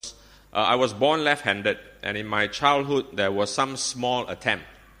I was born left-handed, and in my childhood there was some small attempt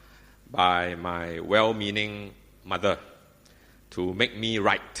by my well-meaning mother to make me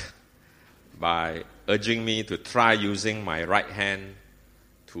right by urging me to try using my right hand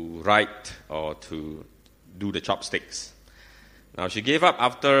to write or to do the chopsticks. Now, she gave up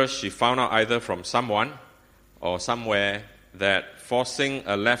after she found out either from someone or somewhere that forcing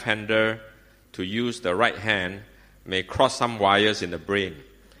a left-hander to use the right hand may cross some wires in the brain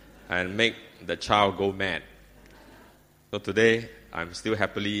and make the child go mad. So today, I'm still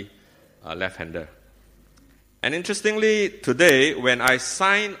happily a left-hander. And interestingly, today, when I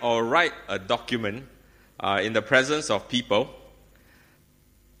sign or write a document in the presence of people,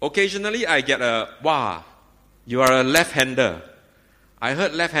 occasionally I get a, "Wow, you are a left-hander. I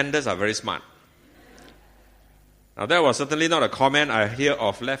heard left-handers are very smart." Now, that was certainly not a comment I hear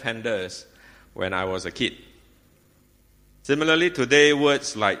of left-handers when I was a kid. Similarly, today,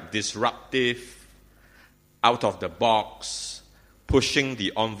 words like disruptive, out of the box, pushing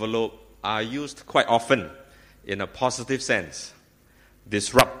the envelope are used quite often in a positive sense.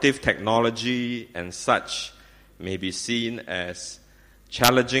 Disruptive technology and such may be seen as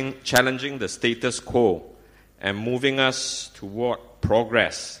challenging the status quo and moving us toward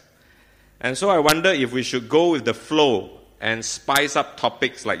progress. And so I wonder if we should go with the flow and spice up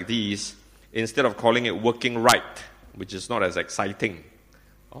topics like these instead of calling it working right, which is not as exciting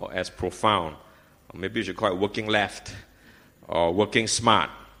or as profound. Or maybe we should call it working left or working smart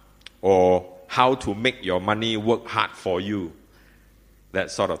or how to make your money work hard for you,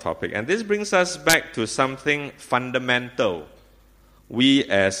 that sort of topic. And this brings us back to something fundamental. We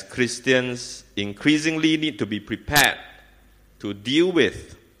as Christians increasingly need to be prepared to deal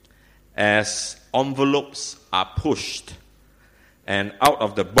with as envelopes are pushed and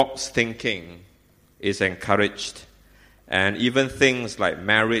out-of-the-box thinking is encouraged, and even things like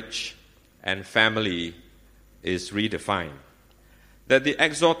marriage and family is redefined. That the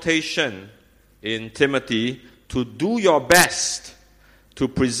exhortation in Timothy to do your best to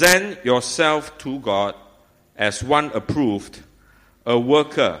present yourself to God as one approved, a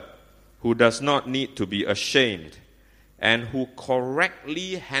worker who does not need to be ashamed and who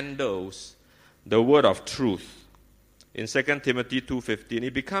correctly handles the word of truth. In 2 Timothy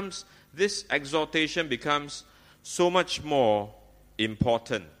 2:15, this exhortation becomes so much more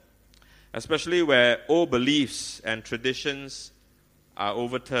important, especially where old beliefs and traditions are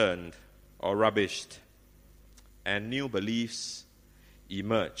overturned or rubbished and new beliefs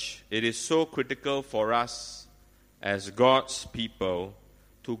emerge. It is so critical for us as God's people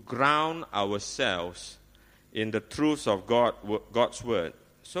to ground ourselves in the truths of God's word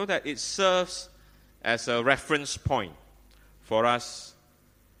so that it serves as a reference point for us,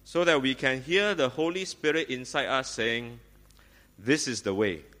 so that we can hear the Holy Spirit inside us saying, "This is the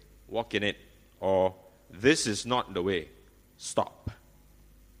way, walk in it," or "This is not the way, stop."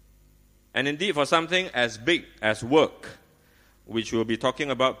 And indeed, for something as big as work, which we'll be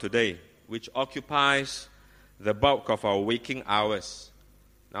talking about today, which occupies the bulk of our waking hours.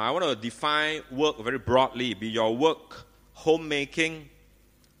 Now, I want to define work very broadly. Be your work homemaking,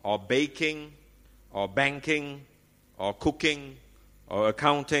 or baking, or banking, or cooking, or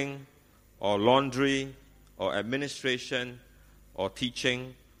accounting, or laundry, or administration, or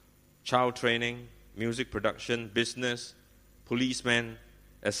teaching, child training, music production, business, policeman,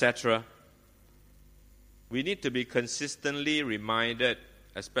 etc. We need to be consistently reminded,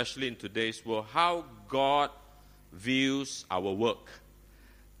 especially in today's world, how God views our work,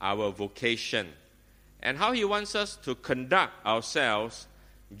 our vocation, and how He wants us to conduct ourselves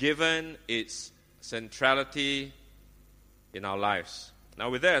given its centrality in our lives. Now,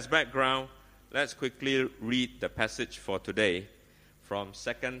 with that as background, let's quickly read the passage for today from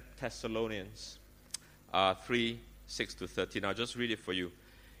 2 Thessalonians 3:6-13. I'll just read it for you.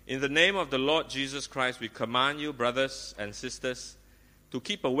 "In the name of the Lord Jesus Christ, we command you, brothers and sisters, to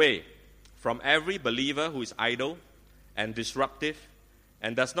keep away from every believer who is idle and disruptive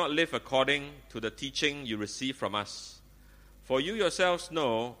and does not live according to the teaching you receive from us. For you yourselves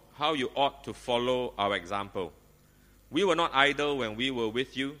know how you ought to follow our example. We were not idle when we were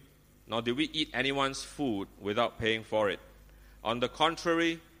with you, nor did we eat anyone's food without paying for it. On the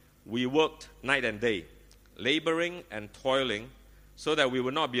contrary, we worked night and day, laboring and toiling, so that we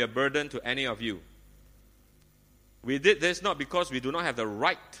would not be a burden to any of you. We did this not because we do not have the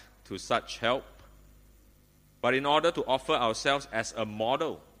right to such help, but in order to offer ourselves as a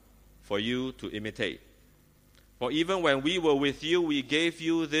model for you to imitate. For even when we were with you, we gave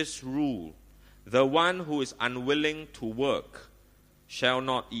you this rule: the one who is unwilling to work shall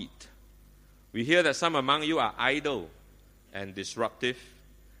not eat. We hear that some among you are idle and disruptive.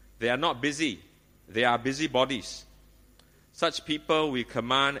 They are not busy. They are busybodies. Such people we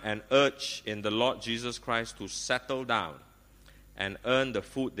command and urge in the Lord Jesus Christ to settle down and earn the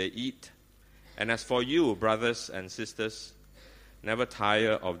food they eat. And as for you, brothers and sisters, never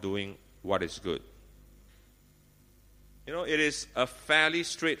tire of doing what is good. You know, it is a fairly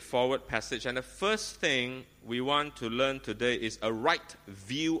straightforward passage, and the first thing we want to learn today is a right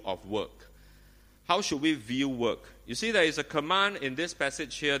view of work. How should we view work? You see, there is a command in this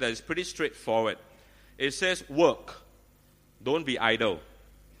passage here that is pretty straightforward. It says, work. Don't be idle.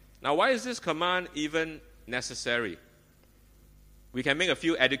 Now, why is this command even necessary? We can make a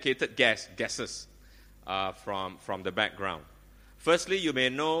few educated guesses from the background. Firstly, you may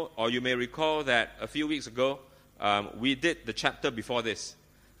know or you may recall that a few weeks ago, we did the chapter before this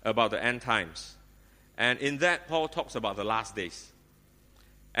about the end times. And in that, Paul talks about the last days.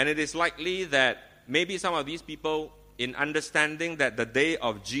 And it is likely that maybe some of these people, in understanding that the day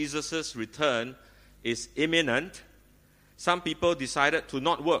of Jesus' return is imminent, some people decided to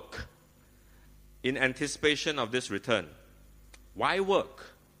not work in anticipation of this return. Why work?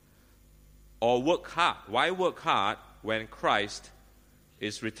 Or work hard? Why work hard when Christ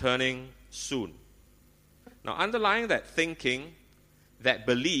is returning soon? Now, underlying that thinking, that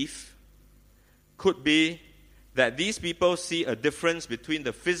belief, could be that these people see a difference between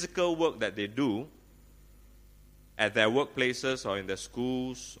the physical work that they do at their workplaces or in their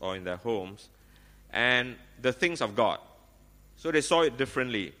schools or in their homes and the things of God. So they saw it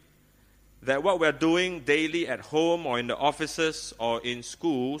differently. That what we're doing daily at home or in the offices or in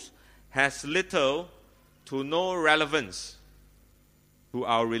schools has little to no relevance to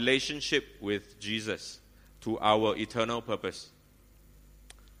our relationship with Jesus, to our eternal purpose.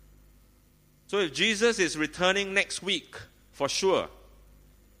 So if Jesus is returning next week, for sure,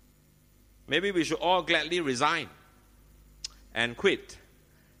 maybe we should all gladly resign and quit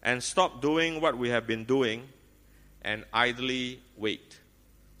and stop doing what we have been doing and idly wait.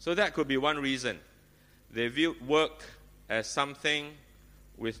 So that could be one reason. They view work as something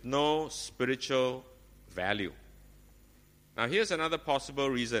with no spiritual value. Now here's another possible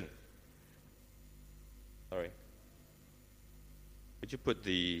reason. Sorry. Could you put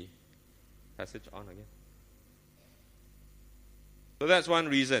the passage on again? So that's one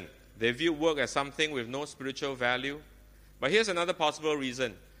reason. They view work as something with no spiritual value. But here's another possible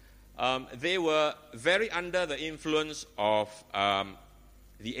reason. They were very under the influence of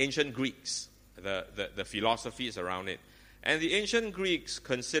the ancient Greeks, the philosophies around it. And the ancient Greeks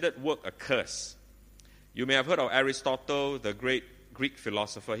considered work a curse. You may have heard of Aristotle, the great Greek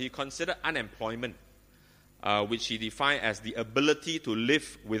philosopher. He considered unemployment, which he defined as the ability to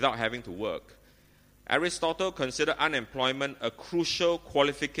live without having to work. Aristotle considered unemployment a crucial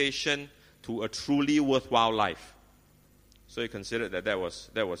qualification to a truly worthwhile life. So he considered that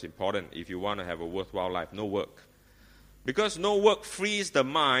was important if you want to have a worthwhile life, no work. Because no work frees the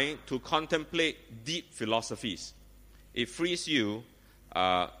mind to contemplate deep philosophies. It frees you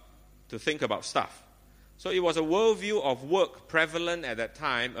to think about stuff. So it was a worldview of work prevalent at that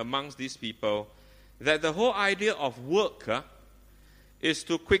time amongst these people, that the whole idea of work is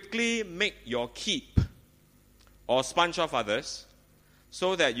to quickly make your keep or sponge off others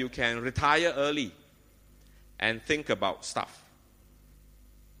so that you can retire early and think about stuff.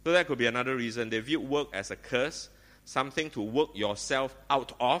 So that could be another reason. They view work as a curse, something to work yourself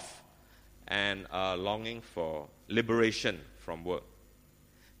out of, and longing for liberation from work.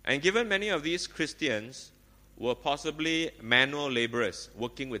 And given many of these Christians were possibly manual laborers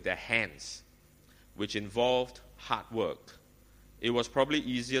working with their hands, which involved hard work, it was probably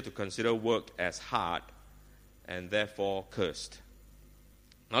easier to consider work as hard and therefore cursed.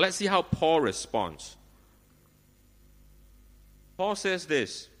 Now let's see how Paul responds. Paul says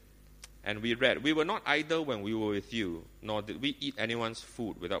this, and we read, "We were not idle when we were with you, nor did we eat anyone's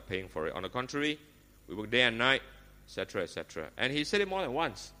food without paying for it. On the contrary, we worked day and night, etc., etc." And he said it more than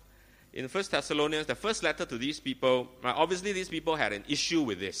once. In 1 Thessalonians, the first letter to these people, obviously these people had an issue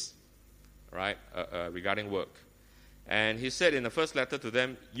with this, right, regarding work. And he said in the first letter to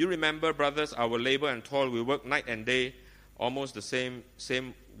them, "You remember, brothers, our labor and toil, we work night and day, almost the same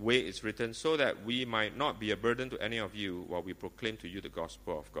way it's written, so that we might not be a burden to any of you while we proclaim to you the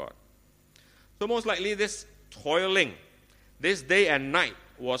gospel of God." So most likely this toiling, this day and night,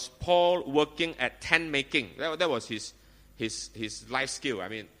 was Paul working at tent making. That was his life skill. I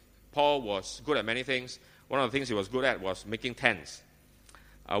mean, Paul was good at many things. One of the things he was good at was making tents,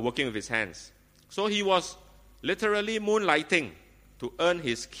 working with his hands. So he was literally moonlighting to earn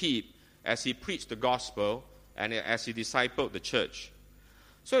his keep as he preached the gospel and as he discipled the church.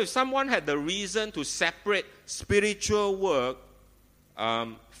 So if someone had the reason to separate spiritual work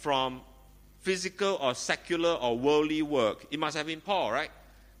from physical or secular or worldly work, it must have been Paul, right?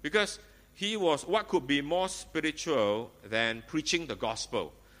 Because he was, what could be more spiritual than preaching the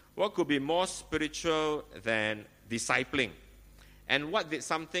gospel? What could be more spiritual than discipling? And what did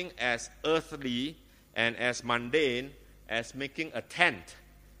something as earthly and as mundane as making a tent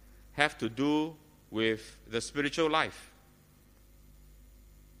have to do with the spiritual life?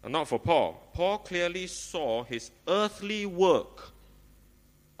 Not for Paul. Paul clearly saw his earthly work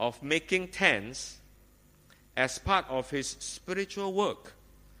of making tents as part of his spiritual work,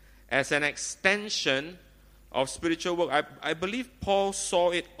 as an extension of spiritual work. I believe Paul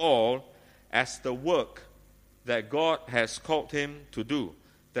saw it all as the work that God has called him to do,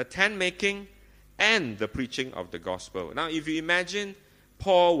 the tent making and the preaching of the gospel. Now, if you imagine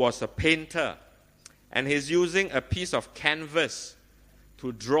Paul was a painter and he's using a piece of canvas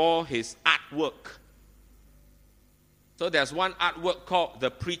to draw his artwork. So there's one artwork called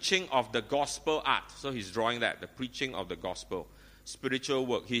the preaching of the gospel art. So he's drawing that, the preaching of the gospel, spiritual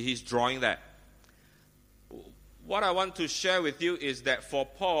work. He's drawing that. What I want to share with you is that for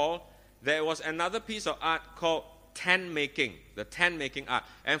Paul, there was another piece of art called tent making, the tent making art.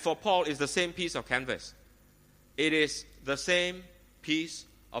 And for Paul, it's the same piece of canvas. It is the same piece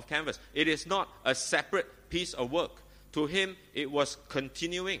of canvas. It is not a separate piece of work. To him, it was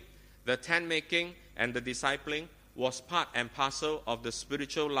continuing. The tent making and the discipling was part and parcel of the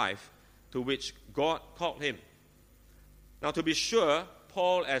spiritual life to which God called him. Now, to be sure,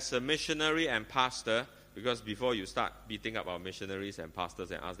 Paul as a missionary and pastor, because before you start beating up our missionaries and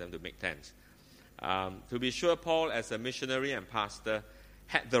pastors and ask them to make tents, to be sure, Paul as a missionary and pastor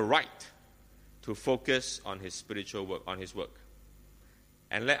had the right to focus on his spiritual work, on his work,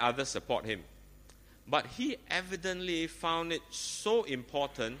 and let others support him. But he evidently found it so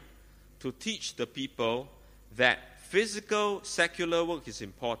important to teach the people that physical, secular work is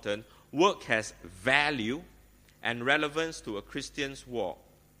important. Work has value and relevance to a Christian's walk.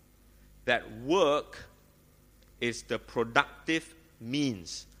 That work is the productive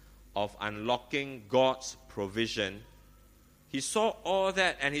means of unlocking God's provision. He saw all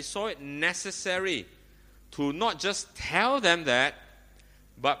that, and he saw it necessary to not just tell them that,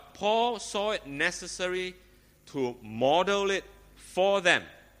 but Paul saw it necessary to model it for them.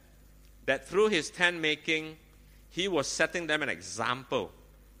 That through his tent making, he was setting them an example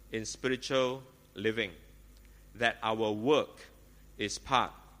in spiritual living. That our work is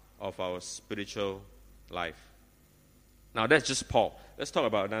part of our spiritual life. Now that's just Paul. Let's talk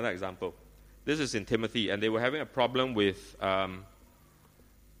about another example. This is in Timothy, and they were having a problem with, and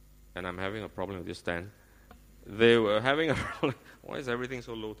I'm having a problem with this stand. They were having a problem. Why is everything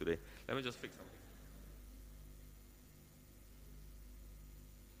so low today? Let me just fix something.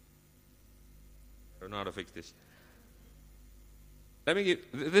 I don't know how to fix this.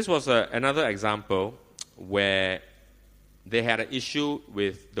 This was another example where they had an issue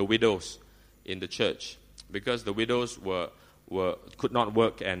with the widows in the church, because the widows could not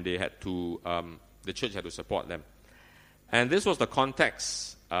work, and they had to the church had to support them. And this was the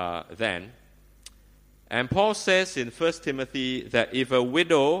context then. And Paul says in 1 Timothy that if a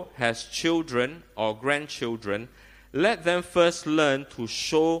widow has children or grandchildren, let them first learn to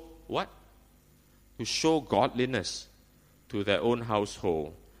show what? To show godliness to their own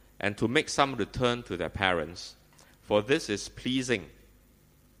household, and to make some return to their parents, for this is pleasing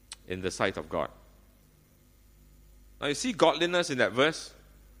in the sight of God. Now you see godliness in that verse?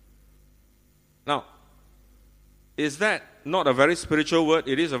 Now, is that not a very spiritual word?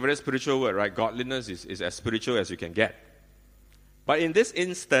 It is a very spiritual word, right? Godliness is as spiritual as you can get. But in this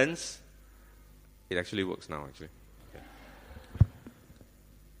instance, it actually works now, actually.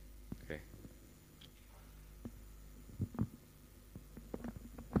 Okay.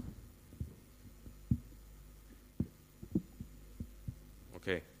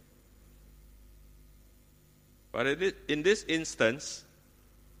 Okay. But in this instance,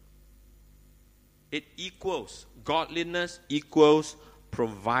 it equals, godliness equals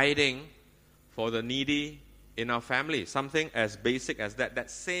providing for the needy in our family. Something as basic as that. That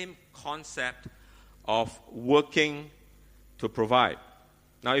same concept of working to provide.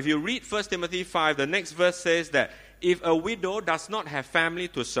 Now, if you read 1 Timothy 5, the next verse says that if a widow does not have family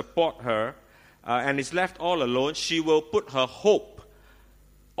to support her and is left all alone, she will put her hope,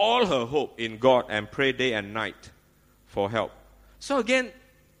 all her hope in God, and pray day and night for help. So again,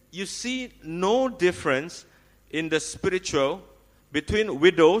 you see no difference in the spiritual between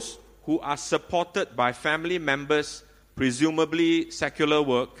widows who are supported by family members, presumably secular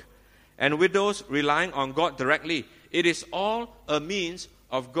work, and widows relying on God directly. It is all a means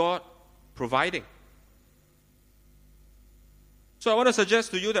of God providing. So I want to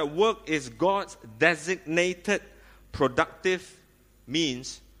suggest to you that work is God's designated productive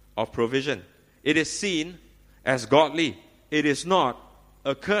means of provision. It is seen as godly. It is not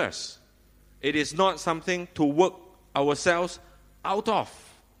a curse. It is not something to work ourselves out of.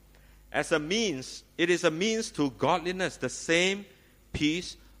 As a means, it is a means to godliness, the same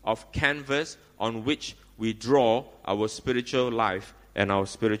piece of canvas on which we draw our spiritual life and our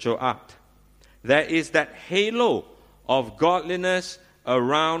spiritual art. There is that halo of godliness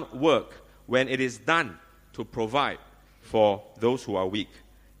around work when it is done to provide for those who are weak.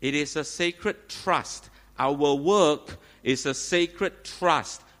 It is a sacred trust. Our work is a sacred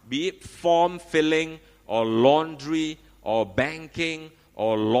trust, be it form filling or laundry or banking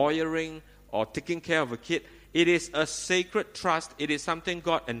or lawyering or taking care of a kid. It is a sacred trust. It is something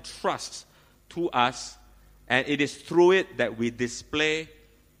God entrusts to us, and it is through it that we display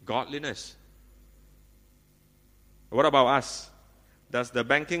godliness. What about us? Does the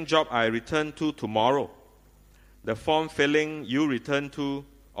banking job I return to tomorrow, the form filling you return to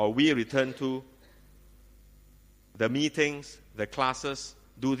or we return to, the meetings, the classes,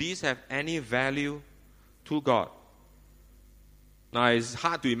 do these have any value to God? Now, it's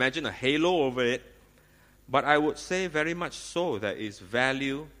hard to imagine a halo over it, but I would say very much so there is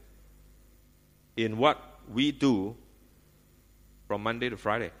value in what we do from Monday to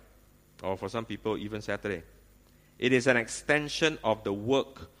Friday, or for some people, even Saturday. It is an extension of the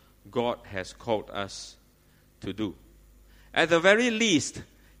work God has called us to do. At the very least,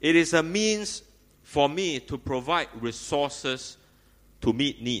 it is a means for me to provide resources to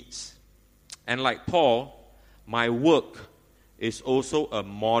meet needs. And like Paul, my work is also a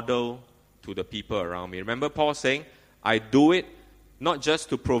model to the people around me. Remember Paul saying, I do it not just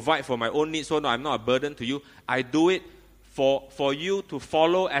to provide for my own needs, so no, I'm not a burden to you. I do it for you to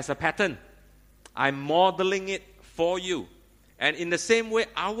follow as a pattern. I'm modeling it for you. And in the same way,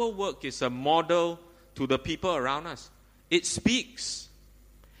 our work is a model to the people around us. It speaks.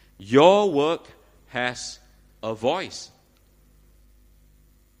 Your work has a voice.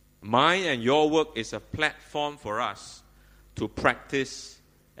 Mine and your work is a platform for us to practice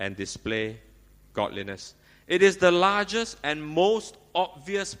and display godliness. It is the largest and most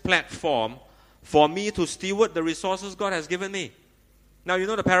obvious platform for me to steward the resources God has given me. Now, you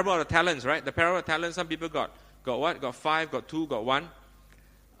know the parable of the talents, right? The parable of the talents, some people got what? Got 5, got 2, got 1.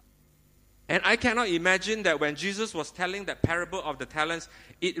 And I cannot imagine that when Jesus was telling that parable of the talents,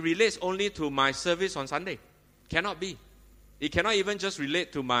 it relates only to my service on Sunday. Cannot be. It cannot even just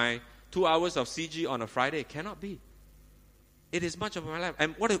relate to my 2 hours of CG on a Friday. Cannot be. It is much of my life.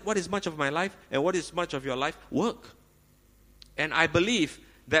 And what is much of my life and what is much of your life? Work. And I believe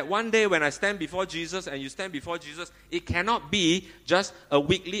that one day when I stand before Jesus and you stand before Jesus, it cannot be just a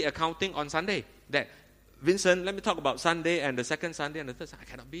weekly accounting on Sunday. That, Vincent, let me talk about Sunday and the second Sunday and the third Sunday. It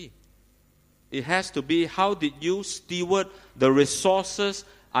cannot be. It has to be, how did you steward the resources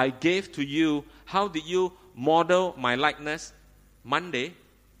I gave to you? How did you model my likeness? Monday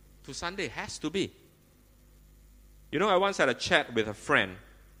to Sunday has to be. You know, I once had a chat with a friend,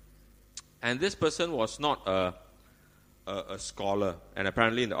 and this person was not a scholar, and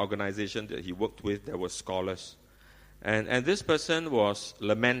apparently in the organization that he worked with, there were scholars. And this person was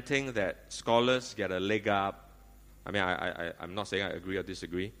lamenting that scholars get a leg up. I mean, I'm not saying I agree or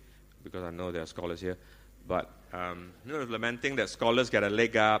disagree, because I know there are scholars here, but lamenting that scholars get a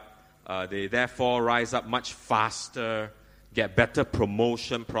leg up, they therefore rise up much faster, get better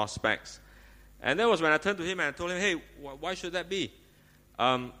promotion prospects. And that was when I turned to him and I told him, hey, why should that be?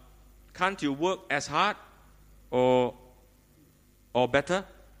 Can't you work as hard or better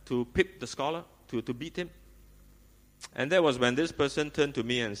to pip the scholar, to beat him? And that was when this person turned to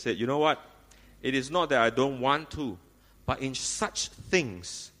me and said, you know what? It is not that I don't want to, but in such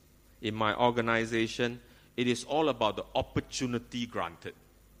things in my organization, it is all about the opportunity granted.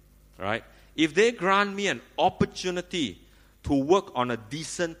 Right? If they grant me an opportunity to work on a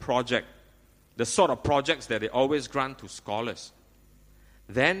decent project, the sort of projects that they always grant to scholars,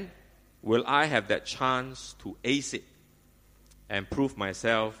 then will I have that chance to ace it and prove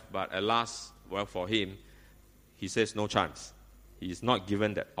myself? But alas, well, for him, he says no chance. He is not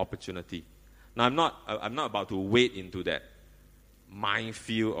given that opportunity. Now, I'm not about to wade into that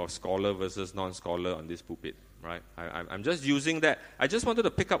minefield of scholar versus non-scholar on this pulpit, right? I'm just using that. I just wanted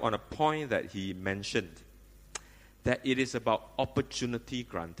to pick up on a point that he mentioned, that it is about opportunity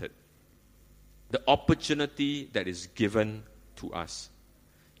granted. The opportunity that is given to us.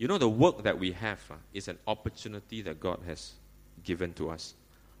 You know, the work that we have is an opportunity that God has given to us.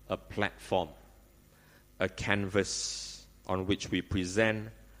 A platform, a canvas on which we present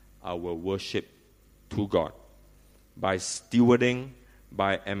our worship to God by stewarding,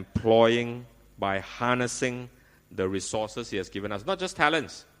 by employing, by harnessing the resources He has given us. Not just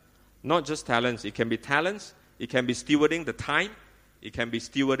talents. Not just talents. It can be talents. It can be stewarding the time. It can be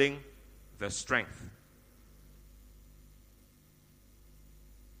stewarding the strength.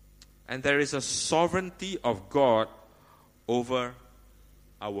 And there is a sovereignty of God over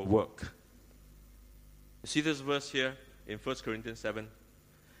our work. You see this verse here in 1 Corinthians 7?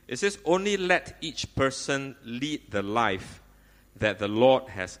 It says, only let each person lead the life that the Lord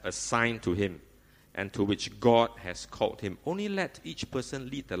has assigned to him and to which God has called him. Only let each person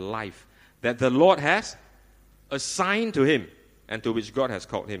lead the life that the Lord has assigned to him and to which God has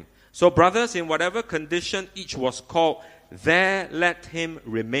called him. So brothers, in whatever condition each was called, there let him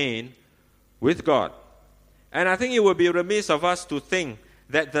remain with God. And I think it would be remiss of us to think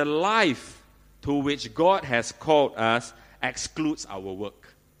that the life to which God has called us excludes our work.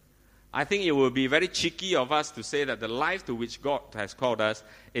 I think it would be very cheeky of us to say that the life to which God has called us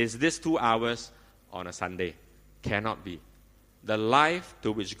is this 2 hours on a Sunday. Cannot be. The life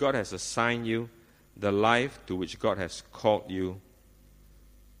to which God has assigned you, the life to which God has called you,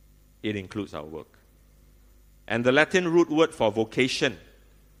 it includes our work. And the Latin root word for vocation,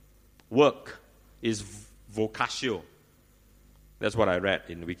 work, is vocatio. That's what I read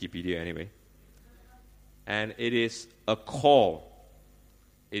in Wikipedia anyway. And it is a call.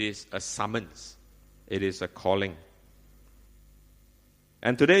 It is a summons. It is a calling.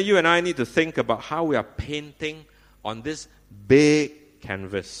 And today you and I need to think about how we are painting on this big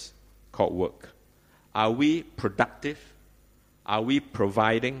canvas called work. Are we productive? Are we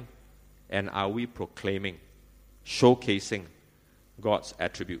providing? And are we proclaiming, showcasing God's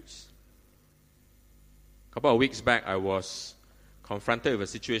attributes? A couple of weeks back, I was confronted with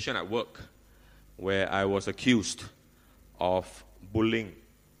a situation at work where I was accused of bullying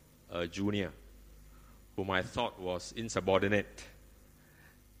a junior whom I thought was insubordinate.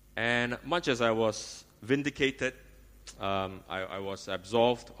 And much as I was vindicated, I was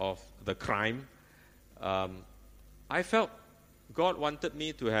absolved of the crime, I felt God wanted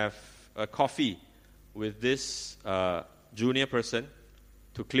me to have a coffee with this junior person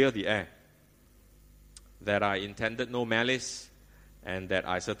to clear the air. That I intended no malice and that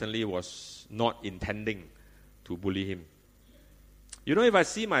I certainly was not intending to bully him. You know, if I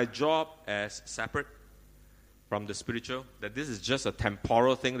see my job as separate from the spiritual, that this is just a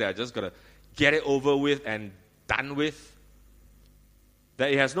temporal thing that I just got to get it over with and done with,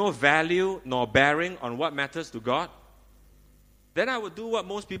 that it has no value nor bearing on what matters to God, then I would do what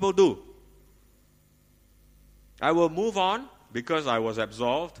most people do. I will move on because I was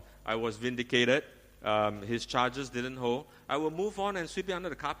absolved, I was vindicated, his charges didn't hold. I will move on and sweep it under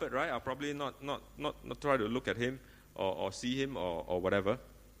the carpet, right? I'll probably not try to look at him or see him or whatever.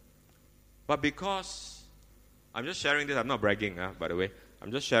 But because, I'm just sharing this, I'm not bragging, by the way.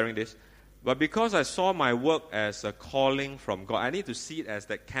 I'm just sharing this. But because I saw my work as a calling from God, I need to see it as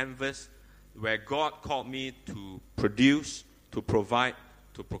that canvas where God called me to produce, to provide,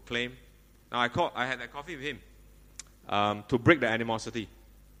 to proclaim. Now I had that coffee with him to break the animosity.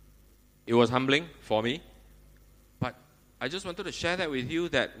 It was humbling for me, but I just wanted to share that with you,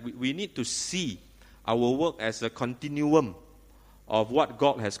 that we need to see our work as a continuum of what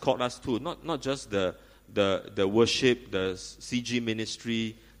God has called us to, not just the worship, the CG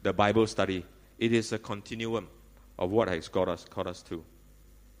ministry, the Bible study. It is a continuum of what has called us to.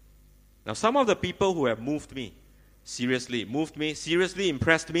 Now, some of the people who have moved me, seriously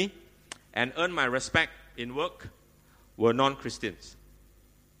impressed me, and earned my respect in work were non-Christians.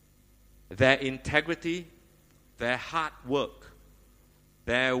 Their integrity, their hard work,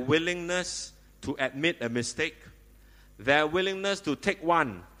 their willingness to admit a mistake, their willingness to take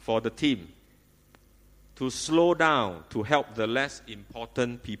one for the team, to slow down, to help the less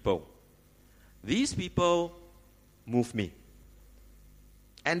important people. These people move me.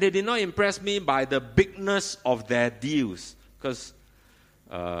 And they did not impress me by the bigness of their deals, because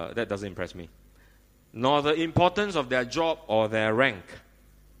that doesn't impress me, nor the importance of their job or their rank.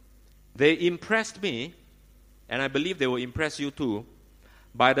 They impressed me, and I believe they will impress you too,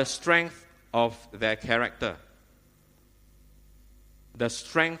 by the strength of their character. The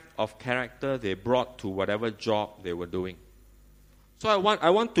strength of character they brought to whatever job they were doing. So I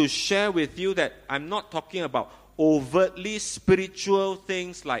want to share with you that I'm not talking about overtly spiritual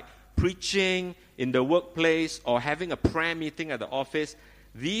things like preaching in the workplace or having a prayer meeting at the office.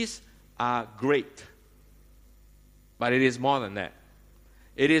 These are great. But it is more than that.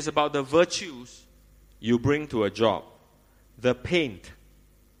 It is about the virtues you bring to a job, the paint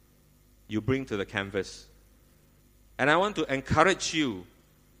you bring to the canvas. And I want to encourage you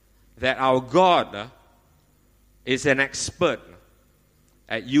that our God is an expert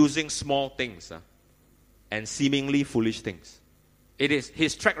at using small things and seemingly foolish things.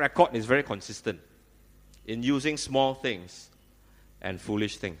 His track record is very consistent in using small things and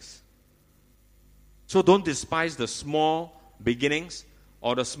foolish things. So don't despise the small beginnings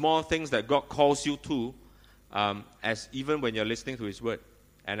or the small things that God calls you to, as even when you're listening to His Word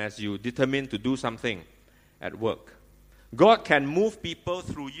and as you determine to do something at work. God can move people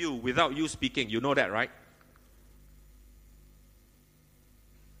through you without you speaking. You know that, right?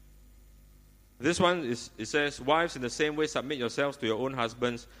 This one, it says, wives, in the same way, submit yourselves to your own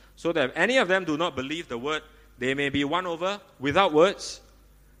husbands, so that if any of them do not believe the word, they may be won over without words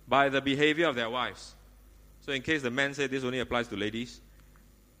by the behavior of their wives. So in case the men say this only applies to ladies,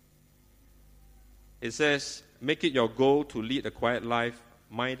 it says, make it your goal to lead a quiet life,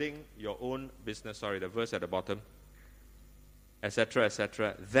 minding your own business. Sorry, the verse at the bottom. Etc.,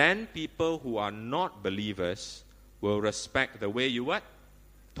 etc. Then people who are not believers will respect the way you what?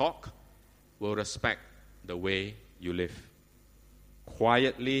 Talk. Will respect the way you live.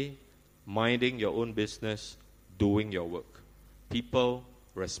 Quietly, minding your own business, doing your work. People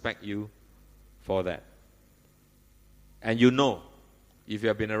respect you for that. And you know, if you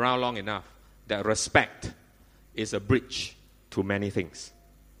have been around long enough, that respect is a bridge to many things.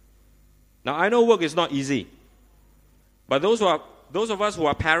 Now, I know work is not easy. But those of us who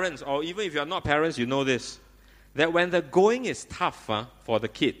are parents, or even if you are not parents, you know this, that when the going is tough for the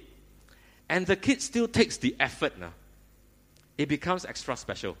kid, and the kid still takes the effort, it becomes extra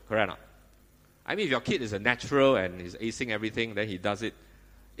special, correct or not? I mean, if your kid is a natural and is acing everything, then he does it.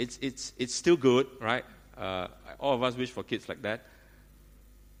 It's still good, right? All of us wish for kids like that.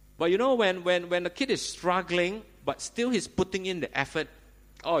 But you know, when the kid is struggling, but still he's putting in the effort,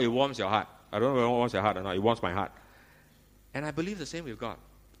 it warms your heart. I don't know if it warms your heart or not. It warms my heart. And I believe the same with God.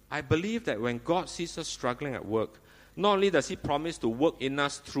 I believe that when God sees us struggling at work, not only does He promise to work in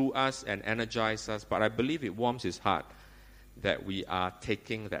us, through us, and energize us, but I believe it warms His heart that we are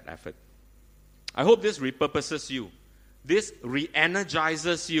taking that effort. I hope this repurposes you. This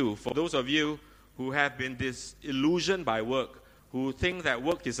re-energizes you. For those of you who have been disillusioned by work, who think that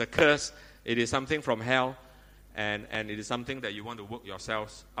work is a curse, it is something from hell, and it is something that you want to work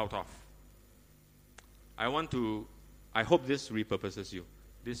yourselves out of. I hope this repurposes you.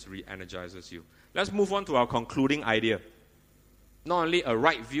 This re-energizes you. Let's move on to our concluding idea. Not only a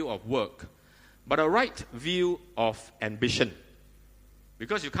right view of work, but a right view of ambition.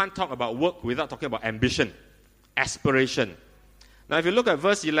 Because you can't talk about work without talking about ambition, aspiration. Now, if you look at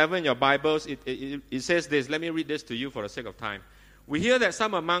verse 11 in your Bibles, it says this. Let me read this to you for the sake of time. We hear that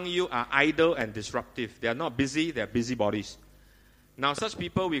some among you are idle and disruptive. They are not busy, they are busybodies. Now, such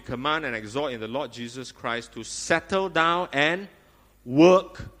people we command and exhort in the Lord Jesus Christ to settle down and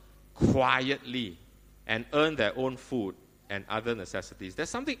work quietly and earn their own food and other necessities. There's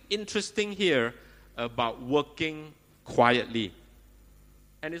something interesting here about working quietly.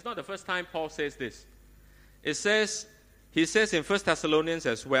 And it's not the first time Paul says this. He says in 1 Thessalonians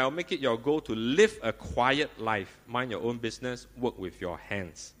as well, make it your goal to live a quiet life. Mind your own business, work with your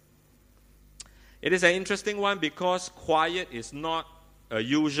hands. It is an interesting one because quiet is not a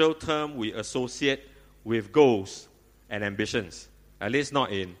usual term we associate with goals and ambitions. At least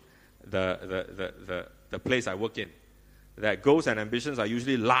not in the place I work in. That goals and ambitions are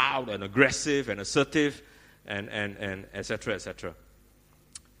usually loud and aggressive and assertive and etc., etc.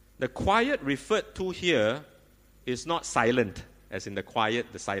 The quiet referred to here is not silent, as in the quiet,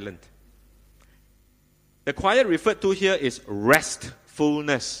 the silent. The quiet referred to here is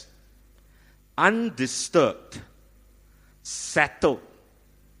restfulness, undisturbed, settled,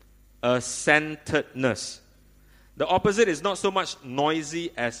 a centeredness. The opposite is not so much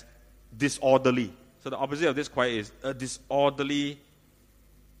noisy as disorderly. So the opposite of this quiet is a disorderly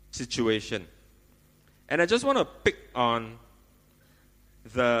situation. And I just want to pick on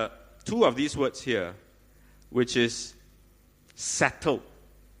the two of these words here, which is settled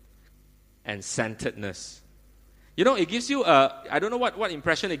and centeredness. You know, it gives you I don't know what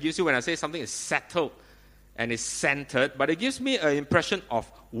impression it gives you when I say something is settled and is centered, but it gives me an impression of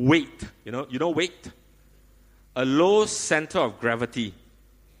weight. You know weight? A low center of gravity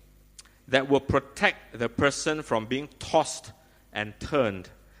that will protect the person from being tossed and turned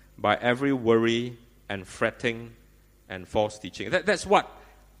by every worry and fretting and false teaching. That's what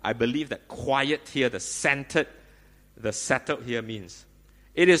I believe that quiet here, the centered, the settled here means.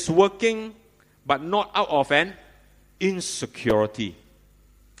 It is working, but not out of an insecurity.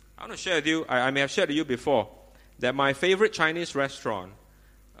 I want to share with you, I may have shared with you before, that my favorite Chinese restaurant,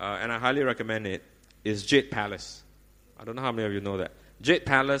 and I highly recommend it, is Jade Palace. I don't know how many of you know that. Jade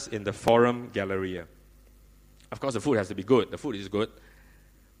Palace in the Forum Galleria. Of course, the food has to be good. The food is good.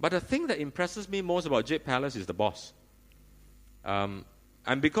 But the thing that impresses me most about Jade Palace is the boss. And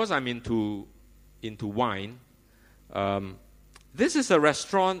because I'm into wine, this is a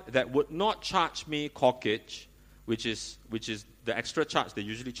restaurant that would not charge me corkage, which is the extra charge they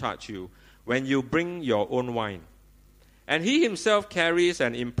usually charge you when you bring your own wine. And he himself carries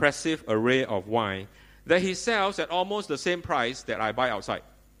an impressive array of wine that he sells at almost the same price that I buy outside.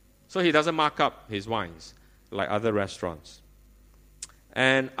 So he doesn't mark up his wines like other restaurants.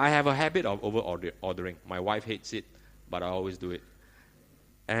 And I have a habit of over-ordering. My wife hates it, but I always do it.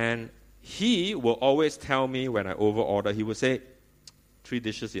 And he will always tell me when I over-order, he will say, 3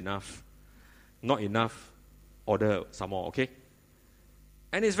 dishes enough. Not enough, order some more, okay?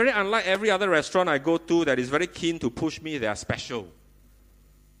 And it's very unlike every other restaurant I go to that is very keen to push me their special.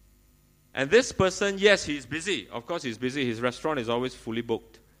 And this person, yes, he's busy. Of course he's busy. His restaurant is always fully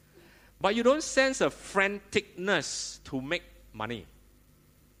booked. But you don't sense a franticness to make money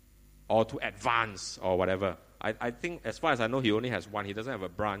or to advance or whatever. I think, as far as I know, he only has one. He doesn't have a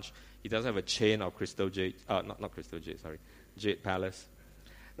branch. He doesn't have a chain of Jade Palace.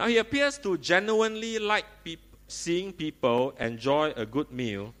 Now, he appears to genuinely like seeing people enjoy a good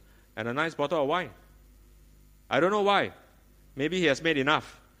meal and a nice bottle of wine. I don't know why. Maybe he has made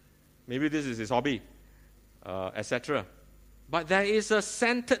enough. Maybe this is his hobby, etc. But there is a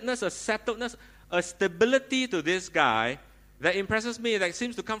centeredness, a settledness, a stability to this guy that impresses me, that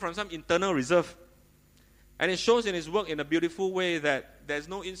seems to come from some internal reserve. And it shows in his work in a beautiful way that there's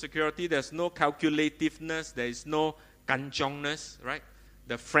no insecurity, there's no calculativeness, there is no kanchongness, right?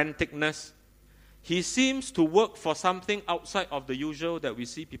 The franticness. He seems to work for something outside of the usual that we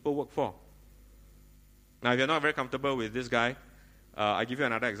see people work for. Now, if you're not very comfortable with this guy, I give you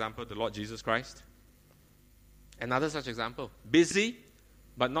another example, the Lord Jesus Christ. Another such example. Busy,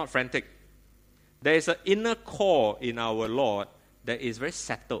 but not frantic. There is an inner core in our Lord that is very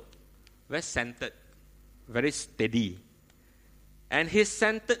settled, very centered, very steady. And his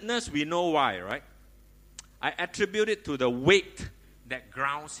centeredness, we know why, right? I attribute it to the weight that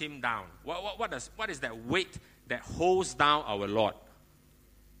grounds him down. What is that weight that holds down our Lord?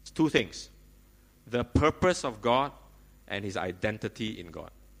 It's 2 things. The purpose of God and his identity in God.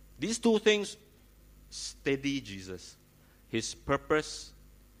 These 2 things steady Jesus. His purpose,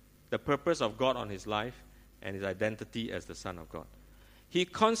 the purpose of God on his life, and his identity as the Son of God. He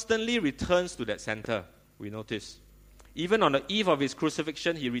constantly returns to that center, we notice. Even on the eve of his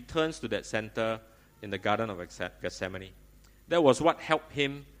crucifixion, he returns to that center in the Garden of Gethsemane. That was what helped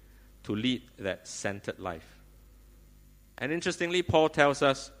him to lead that centered life. And interestingly, Paul tells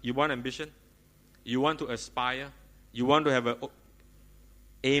us, you want ambition? You want to aspire? You want to have an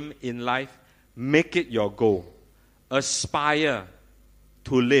aim in life? Make it your goal. Aspire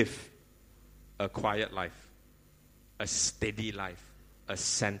to live a quiet life, a steady life, a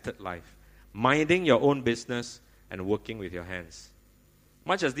centered life, minding your own business and working with your hands.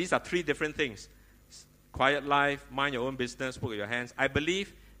 Much as these are 3 different things, quiet life, mind your own business, work with your hands, I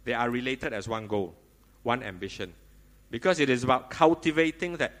believe they are related as one goal, one ambition. Because it is about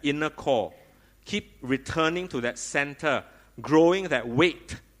cultivating that inner core, keep returning to that center, growing that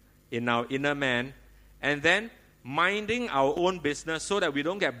weight in our inner man, and then minding our own business so that we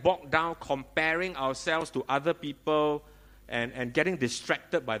don't get bogged down comparing ourselves to other people and getting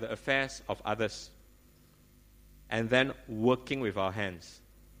distracted by the affairs of others. And then working with our hands.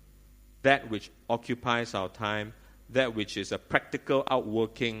 That which occupies our time, that which is a practical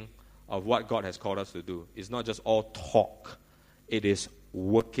outworking of what God has called us to do. It's not just all talk. It is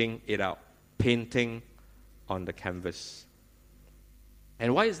working it out, painting on the canvas.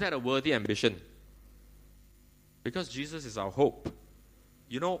 And why is that a worthy ambition? Because Jesus is our hope.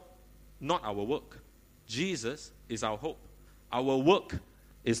 You know, not our work. Jesus is our hope. Our work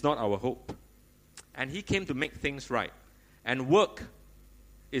is not our hope. And he came to make things right. And work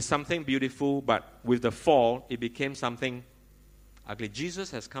is something beautiful, but with the fall, it became something ugly.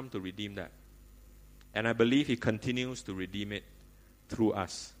 Jesus has come to redeem that. And I believe he continues to redeem it through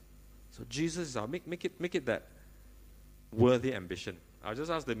us. So Jesus is our, make it that worthy ambition. I'll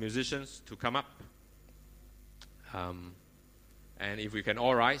just ask the musicians to come up. And if we can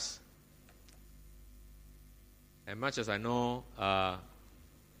all rise. And much as I know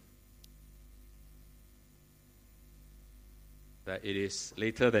that it is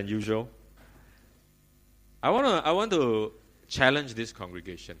later than usual, I want to challenge this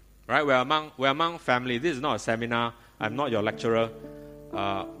congregation. Right? We're among family. This is not a seminar. I'm not your lecturer.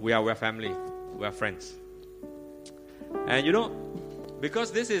 We're family. We're friends. And you know,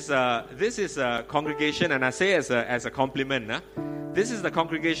 because this is a congregation, and I say as a compliment, this is the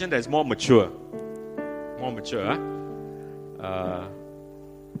congregation that is more mature more mature.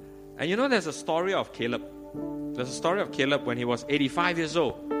 And you know, there's a story of Caleb. There's a story of Caleb when he was 85 years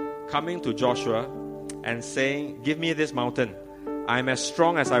old, coming to Joshua and saying, give me this mountain. I'm as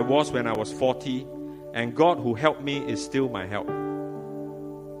strong as I was when I was 40, and God who helped me is still my help.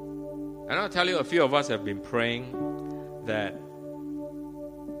 And I'll tell you, a few of us have been praying that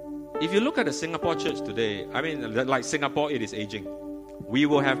if you look at the Singapore church today, I mean, like Singapore, it is aging. We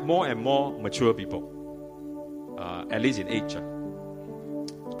will have more and more mature people, at least in age.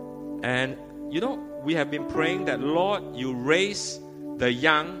 And, you know, we have been praying that, Lord, you raise the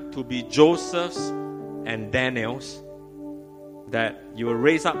young to be Josephs and Daniels, that you will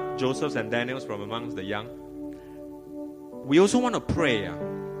raise up Josephs and Daniels from amongst the young. We also want to pray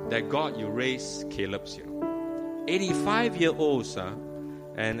that, God, you raise Caleb's, 85-year-olds,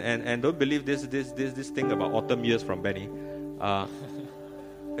 and don't believe this thing about autumn years from Benny.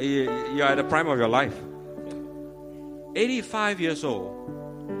 You're at the prime of your life. 85 years old,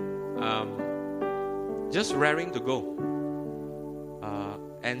 just raring to go,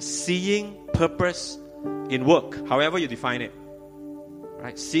 and seeing purpose in work, however you define it.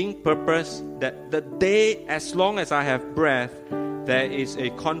 Right? Seeing purpose that the day, as long as I have breath, there is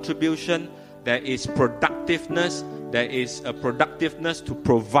a contribution, there is productiveness, there is a productiveness to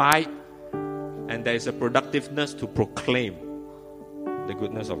provide, and there is a productiveness to proclaim the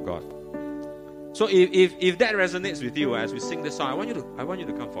goodness of God. So if that resonates with you as we sing this song, I want you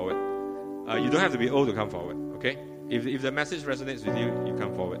to come forward. You don't have to be old to come forward, okay? If the message resonates with you, you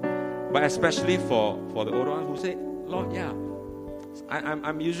come forward. But especially for the older ones who say, Lord, yeah,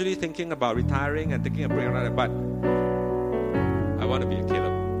 I'm usually thinking about retiring and taking a break and all that, but I want to be a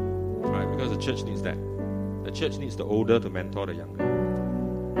Caleb, right? Because the church needs that. The church needs the older to mentor the younger.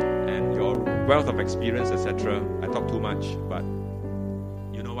 And your wealth of experience, etc. I talk too much, but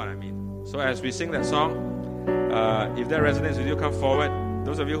you know what I mean. So as we sing that song, if that resonates with you, come forward.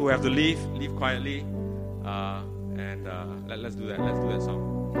 Those of you who have to leave quietly, and let's do that. Let's do that song.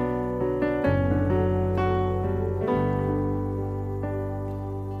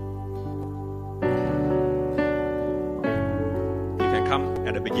 Come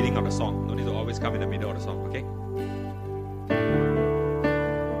at the beginning of the song. No need to always come in the middle of the song, okay?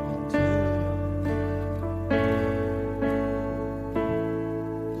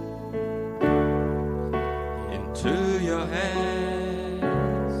 Into your hands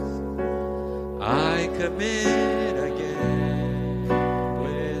I commit again,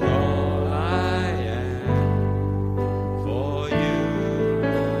 with all I am for you.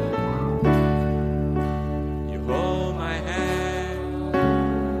 You hold my hand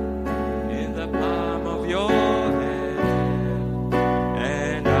in the palm of your hand,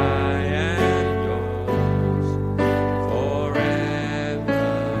 and I am yours forever.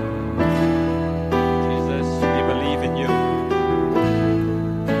 Jesus, we believe in you.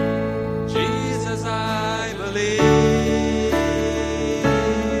 Jesus, I believe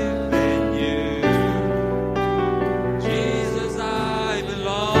in you. Jesus, I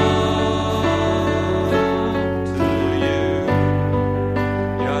belong to you.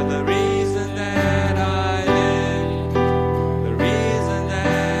 You're the reason that I live, the reason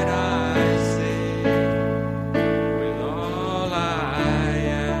that I sing, with all I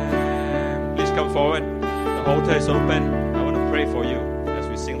am. Please come forward. The altar is open. I want to pray for you as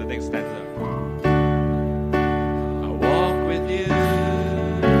we sing the next stanza. I walk with you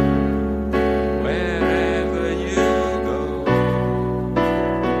wherever you go.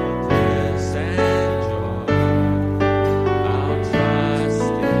 Peace and joy, I'll trust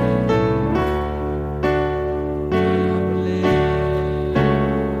in. I believe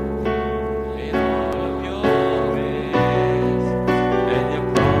in all of your ways and your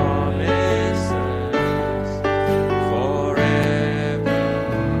promises forever.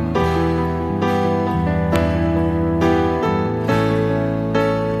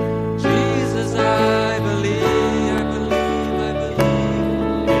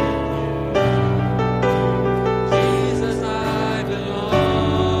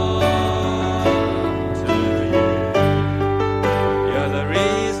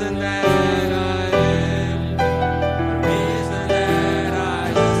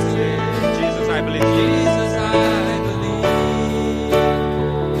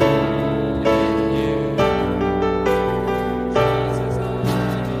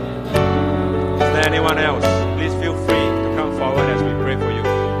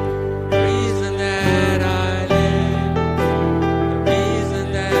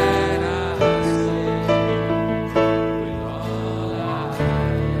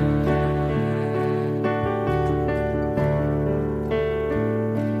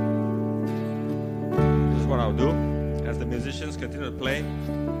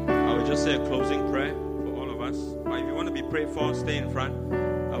 just say a closing prayer for all of us. But if you want to be prayed for, stay in front.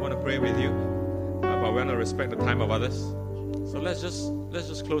 I want to pray with you. But we want to respect the time of others. So let's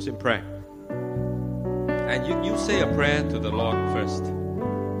just close in prayer. And you say a prayer to the Lord first.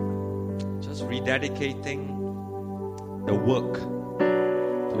 Just rededicating the work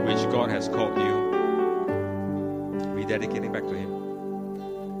to which God has called you. Rededicating back to Him.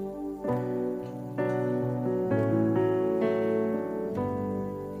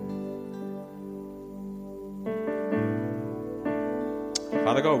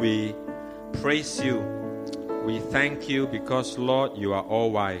 Father God, we praise you. We thank you because, Lord, you are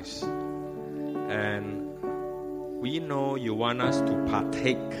all wise. And we know you want us to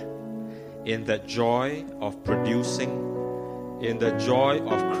partake in the joy of producing, in the joy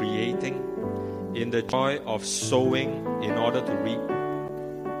of creating, in the joy of sowing in order to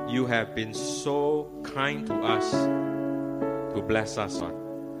reap. You have been so kind to us to bless us, Lord,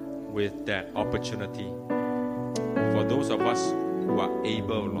 with that opportunity. For those of us who are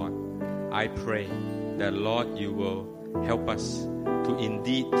able, Lord, I pray that, Lord, you will help us to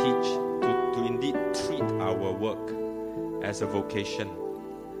indeed teach, to indeed treat our work as a vocation,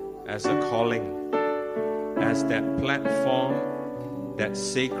 as a calling, as that platform, that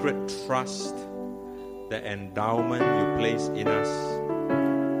sacred trust, the endowment you place in us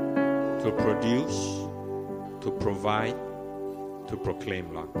to produce, to provide, to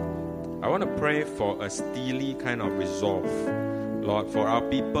proclaim, Lord. I want to pray for a steely kind of resolve, Lord, for our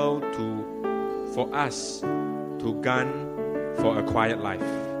people for us to gun for a quiet life,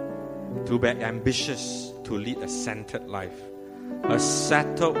 to be ambitious, to lead a centered life, a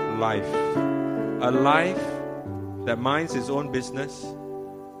settled life, a life that minds its own business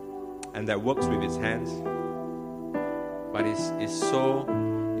and that works with its hands, but is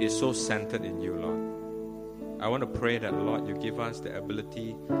so centered in you, Lord. I want to pray that, Lord, you give us the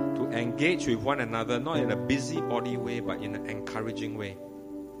ability to engage with one another, not in a busybody way, but in an encouraging way.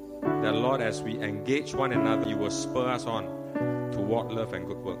 That, Lord, as we engage one another, you will spur us on toward love and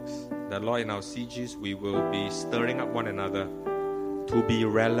good works. That, Lord, in our CGs, we will be stirring up one another to be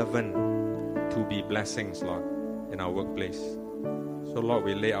relevant, to be blessings, Lord, in our workplace. So, Lord,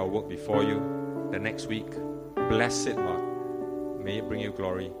 we lay our work before you the next week. Bless it, Lord. May it bring you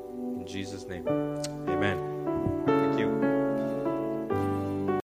glory. In Jesus' name, amen.